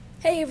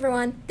Hey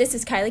everyone, this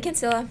is Kylie and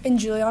Giuliana. And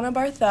Giuliana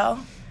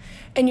Barthel,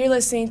 and you're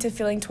listening to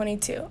Feeling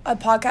 22, a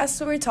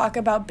podcast where we talk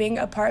about being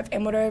a part of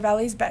Amador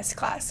Valley's best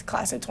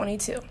class of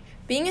 22.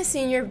 Being a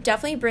senior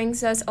definitely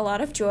brings us a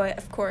lot of joy,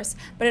 of course,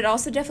 but it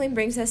also definitely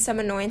brings us some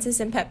annoyances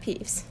and pet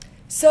peeves.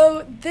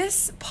 So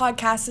this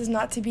podcast is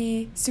not to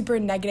be super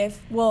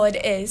negative. Well,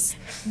 it is,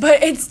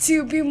 but it's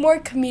to be more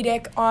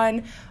comedic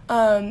on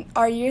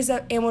our years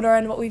at Amador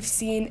and what we've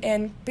seen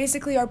and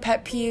basically our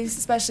pet peeves,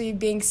 especially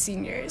being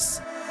seniors.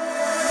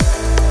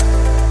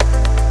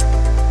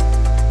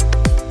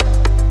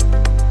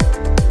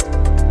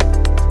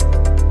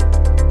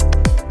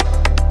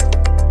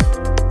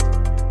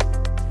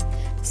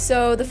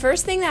 So the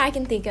first thing that I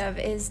can think of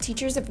is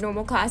teachers of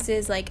normal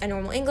classes, like a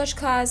normal English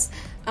class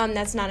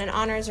that's not an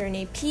honors or an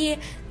AP,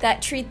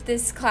 that treat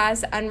this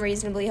class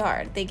unreasonably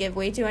hard. They give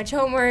way too much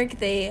homework,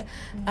 they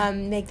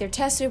make their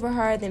tests super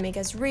hard, they make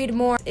us read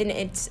more, and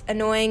it's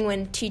annoying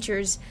when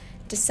teachers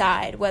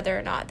decide whether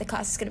or not the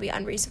class is going to be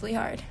unreasonably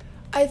hard.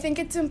 I think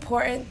it's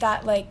important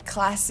that,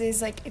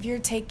 classes, if you're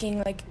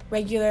taking,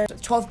 regular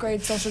 12th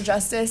grade social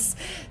justice,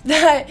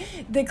 that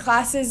the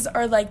classes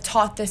are,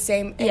 taught the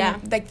same.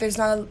 And, there's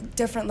not a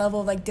different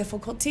level of,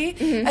 difficulty.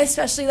 Mm-hmm.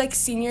 Especially,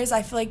 seniors,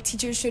 I feel like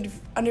teachers should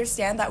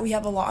understand that we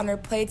have a lot on our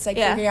plates,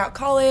 figuring out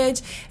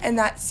college. And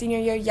that senior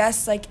year,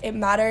 yes, it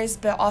matters,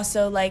 but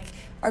also,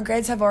 our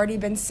grades have already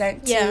been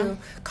sent to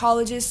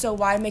colleges, so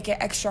why make it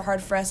extra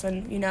hard for us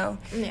when,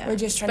 we're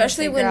just trying to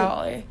figure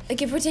out.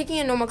 If we're taking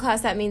a normal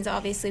class, that means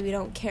obviously we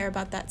don't care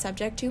about that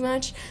subject too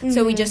much. Mm-hmm.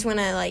 So we just want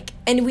to,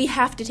 and we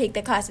have to take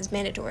the class as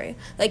mandatory.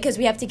 Because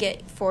we have to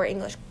get 4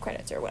 English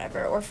credits or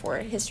whatever, or 4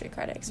 history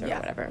credits or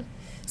whatever.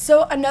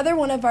 So another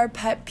one of our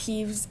pet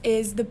peeves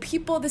is the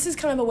people, this is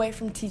kind of away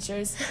from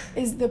teachers,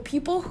 is the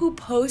people who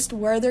post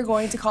where they're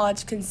going to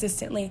college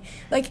consistently.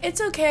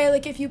 It's okay,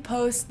 if you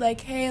post,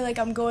 hey,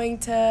 I'm going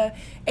to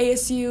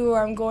ASU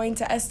or I'm going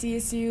to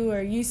SDSU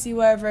or UC,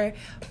 wherever,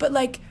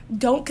 but,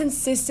 don't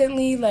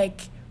consistently,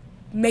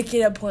 make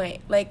it a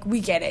point. We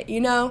get it,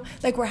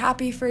 we're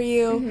happy for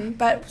you,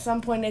 but at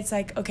some point it's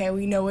okay,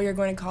 we know where you're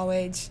going to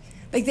college.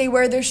 They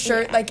wear their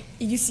shirt,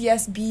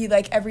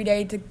 UCSB, every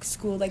day to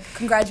school.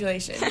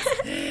 Congratulations.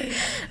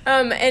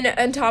 And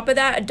on top of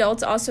that,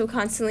 adults also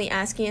constantly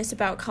asking us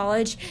about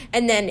college.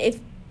 And then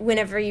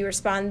whenever you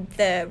respond,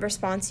 the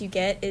response you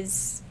get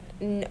is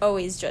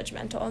always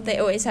judgmental. They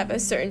always have a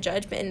certain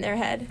judgment in their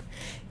head.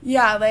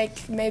 Yeah,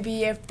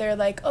 maybe if they're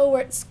oh,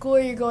 what school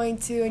are you going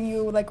to? And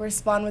you,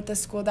 respond with the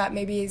school that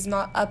maybe is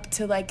not up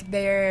to,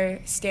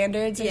 their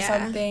standards or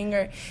something.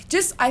 Or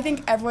just, I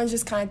think everyone's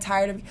just kind of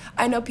tired of,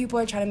 I know people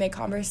are trying to make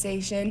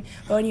conversation,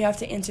 but when you have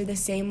to answer the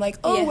same,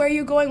 where are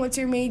you going? What's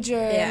your major?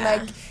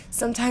 Yeah. And,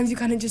 sometimes you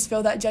kind of just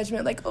feel that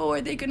judgment, oh,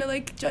 are they going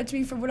to, judge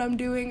me for what I'm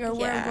doing or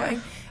where I'm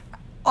going?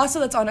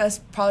 Also, that's on us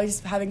probably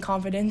just having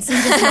confidence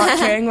and just not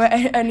caring what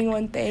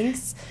anyone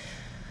thinks.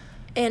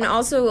 And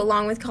also,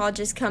 along with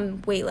colleges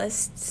come wait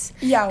lists.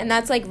 Yeah. And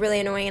that's,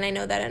 really annoying, and I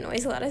know that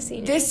annoys a lot of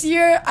seniors. This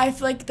year, I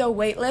feel the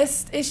wait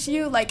list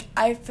issue,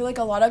 I feel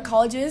a lot of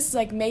colleges,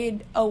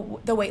 made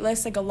the wait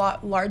list, a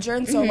lot larger,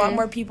 and so a lot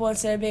more people,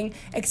 instead of being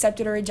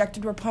accepted or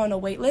rejected, were put on a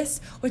wait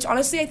list, which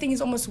honestly I think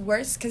is almost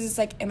worse, because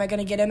it's am I going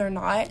to get in or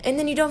not? And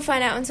then you don't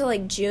find out until,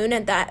 June.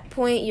 At that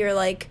point, you're,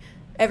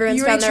 everyone's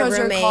you found their chose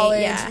roommate. Your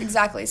college. Yeah.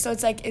 Exactly. So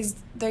it's is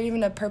there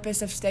even a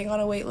purpose of staying on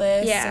a wait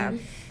list? Yeah.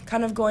 And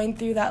kind of going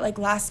through that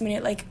last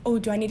minute oh,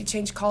 do I need to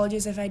change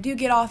colleges if I do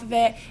get off of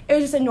it? It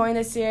was just annoying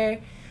this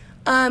year.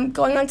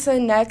 Going on to the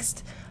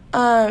next,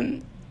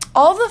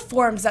 all the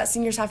forms that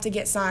seniors have to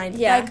get signed.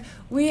 Yeah.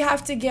 We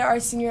have to get our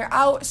senior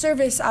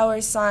service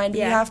hours signed.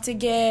 Yeah. We have to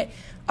get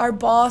our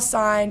ball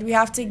signed. We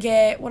have to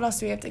get, what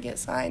else do we have to get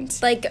signed?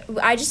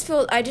 I just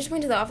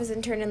went to the office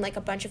and turned in, a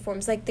bunch of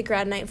forms, the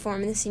grad night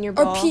form and the senior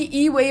ball. Or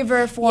PE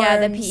waiver forms.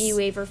 Yeah, the PE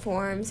waiver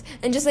forms.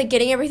 And just,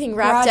 getting everything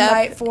wrapped grad up.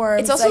 Night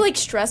forms. It's also,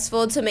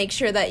 stressful to make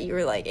sure that you were,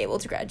 able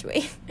to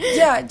graduate.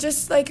 Yeah,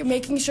 just,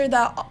 making sure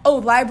that,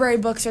 library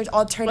books are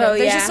all turned in.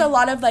 There's just a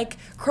lot of,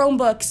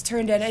 Chromebooks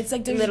turned in. It's,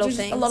 there's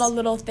a lot of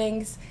little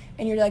things.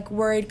 And you're,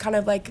 worried kind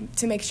of,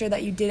 to make sure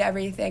that you did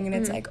everything. And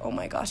it's, oh,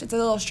 my gosh, it's a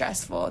little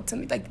stressful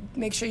to,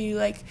 make sure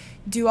you,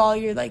 do all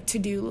your,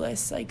 to-do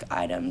list,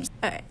 items.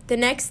 All right. The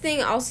next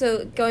thing,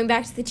 also, going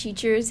back to the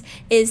teachers,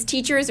 is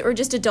teachers or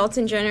just adults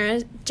in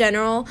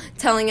general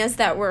telling us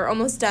that we're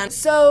almost done.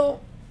 So,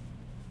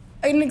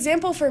 an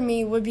example for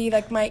me would be,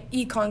 my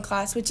econ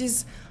class, which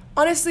is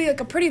honestly, a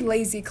pretty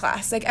lazy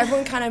class.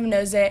 Everyone kind of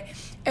knows it.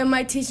 And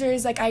my teacher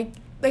is,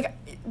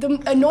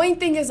 the annoying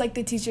thing is,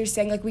 the teacher's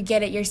saying, we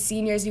get it, you're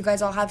seniors, you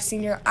guys all have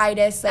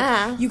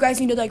senioritis, you guys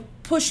need to,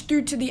 push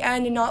through to the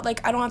end and not,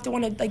 I don't have to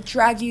want to,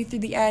 drag you through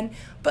the end,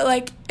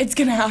 but, it's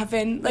gonna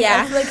happen.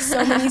 I feel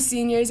so many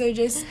seniors are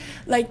just,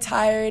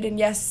 tired, and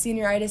yes,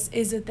 senioritis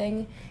is a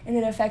thing, and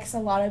it affects a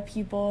lot of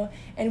people,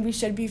 and we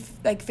should be,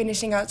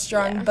 finishing out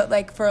strong,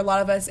 but, for a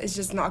lot of us, it's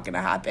just not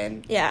gonna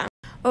happen. Yeah.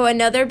 Oh,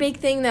 another big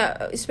thing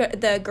that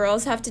the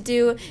girls have to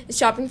do is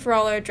shopping for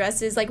all our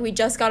dresses. We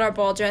just got our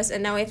ball dress,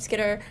 and now we have to get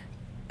our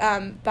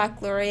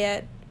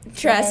baccalaureate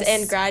dress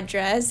and grad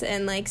dress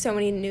and like so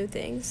many new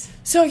things.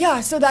 So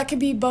that could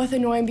be both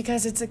annoying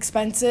because it's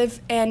expensive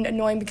and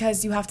annoying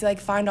because you have to like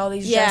find all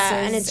these dresses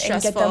and it's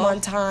stressful. And get them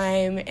on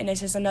time, and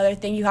it's just another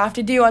thing you have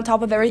to do on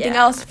top of everything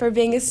else for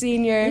being a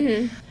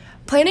senior.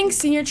 Planning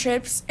senior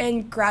trips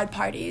and grad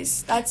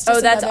parties. That's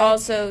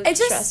also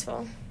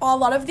stressful. A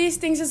lot of these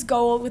things just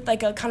go with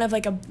like a kind of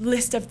like a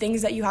list of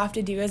things that you have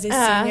to do as a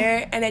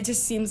senior, and it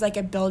just seems like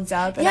it builds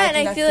up. And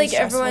I feel like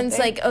everyone's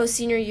like, oh,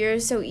 senior year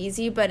is so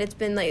easy, but it's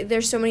been like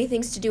there's so many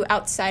things to do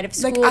outside of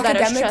school like that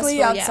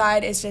academically are stressful.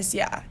 Outside it's just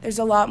there's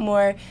a lot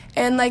more,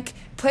 and like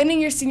planning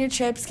your senior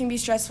trips can be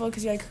stressful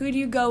because you're like, who do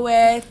you go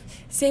with?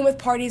 Same with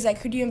parties, like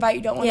who do you invite?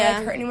 You don't want to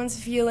like hurt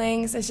anyone's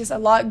feelings. It's just a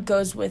lot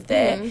goes with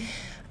it.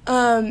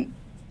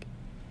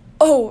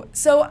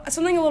 So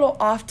something a little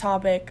off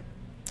topic,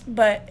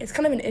 but it's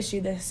kind of an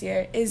issue this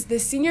year, is the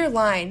senior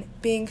line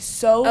being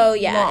so long.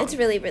 It's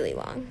really, really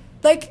long.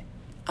 Like,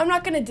 I'm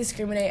not going to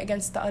discriminate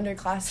against the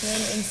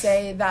underclassmen and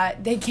say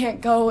that they can't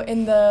go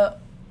in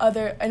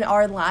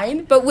our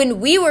line. But when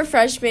we were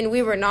freshmen,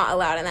 we were not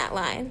allowed in that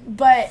line.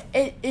 But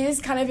it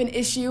is kind of an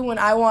issue when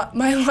I want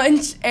my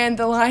lunch and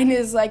the line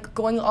is, like,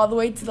 going all the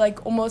way to,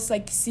 like, almost,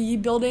 like, C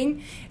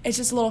building. It's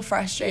just a little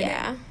frustrating.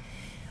 Yeah.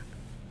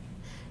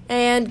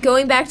 And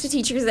going back to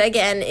teachers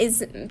again,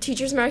 is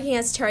teachers marking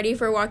us tardy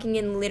for walking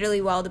in literally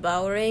while the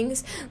bell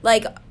rings.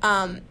 Like,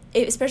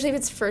 especially if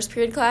it's first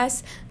period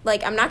class,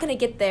 like, I'm not going to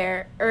get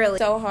there early.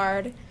 So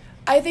hard.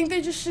 I think there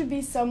just should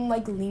be some,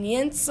 like,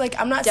 lenience. Like,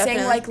 I'm not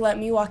saying, like, let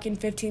me walk in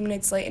 15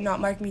 minutes late and not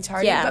mark me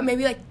tardy. But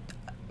maybe, like,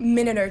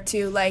 minute or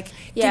two. Like,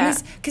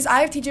 because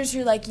I have teachers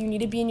who are like, you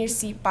need to be in your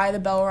seat by the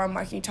bell or I'm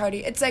marking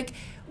tardy. It's like,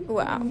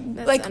 wow,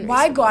 like,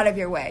 why go out of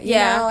your way? You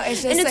know?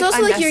 It's just, and it's like,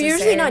 also like you're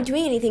usually not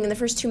doing anything in the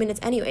first 2 minutes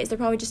anyways. They're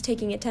probably just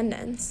taking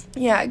attendance.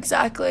 Yeah,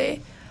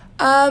 exactly.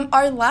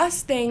 Our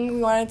last thing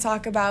we want to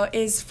talk about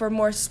is for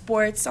more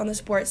sports, on the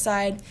sports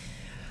side.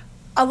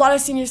 A lot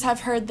of seniors have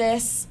heard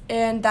this,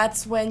 and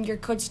that's when your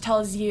coach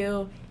tells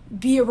you,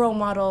 be a role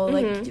model.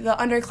 Like, the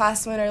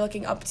underclassmen are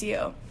looking up to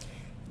you.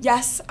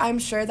 Yes, I'm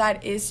sure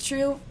that is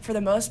true for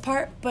the most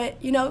part,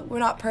 but, you know, we're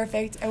not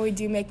perfect and we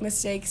do make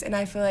mistakes, and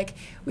I feel like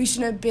we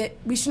shouldn't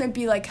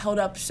be like held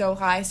up so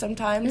high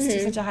sometimes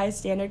to such a high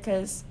standard,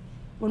 because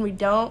when we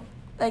don't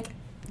like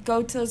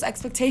go to those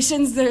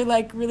expectations, they're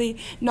like really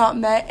not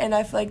met, and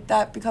I feel like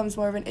that becomes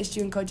more of an issue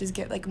and coaches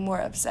get like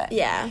more upset.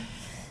 Yeah.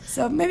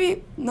 So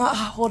maybe not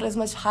hold as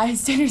much high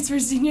standards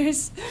for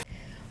seniors.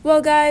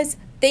 Well, guys,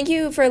 thank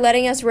you for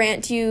letting us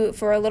rant to you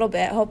for a little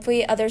bit.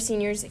 Hopefully other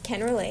seniors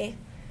can relate.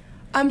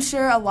 I'm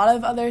sure a lot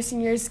of other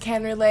seniors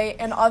can relate,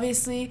 and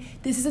obviously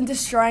this isn't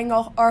destroying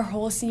our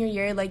whole senior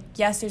year. Like,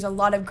 yes, there's a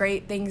lot of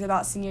great things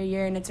about senior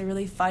year, and it's a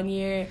really fun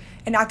year,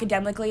 and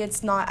academically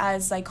it's not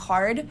as, like,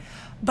 hard.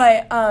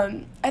 But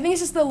I think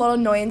it's just the little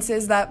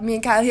annoyances that me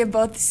and Kylie have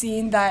both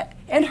seen that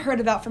and heard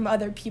about from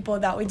other people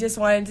that we just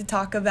wanted to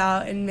talk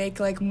about and make,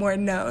 like, more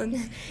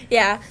known.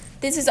 Yeah,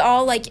 this is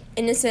all, like,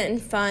 innocent and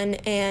fun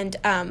and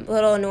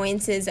little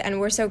annoyances,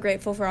 and we're so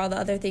grateful for all the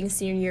other things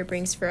senior year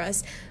brings for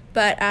us.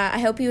 But I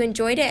hope you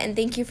enjoyed it, and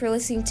thank you for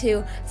listening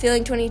to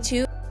Feeling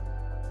 22.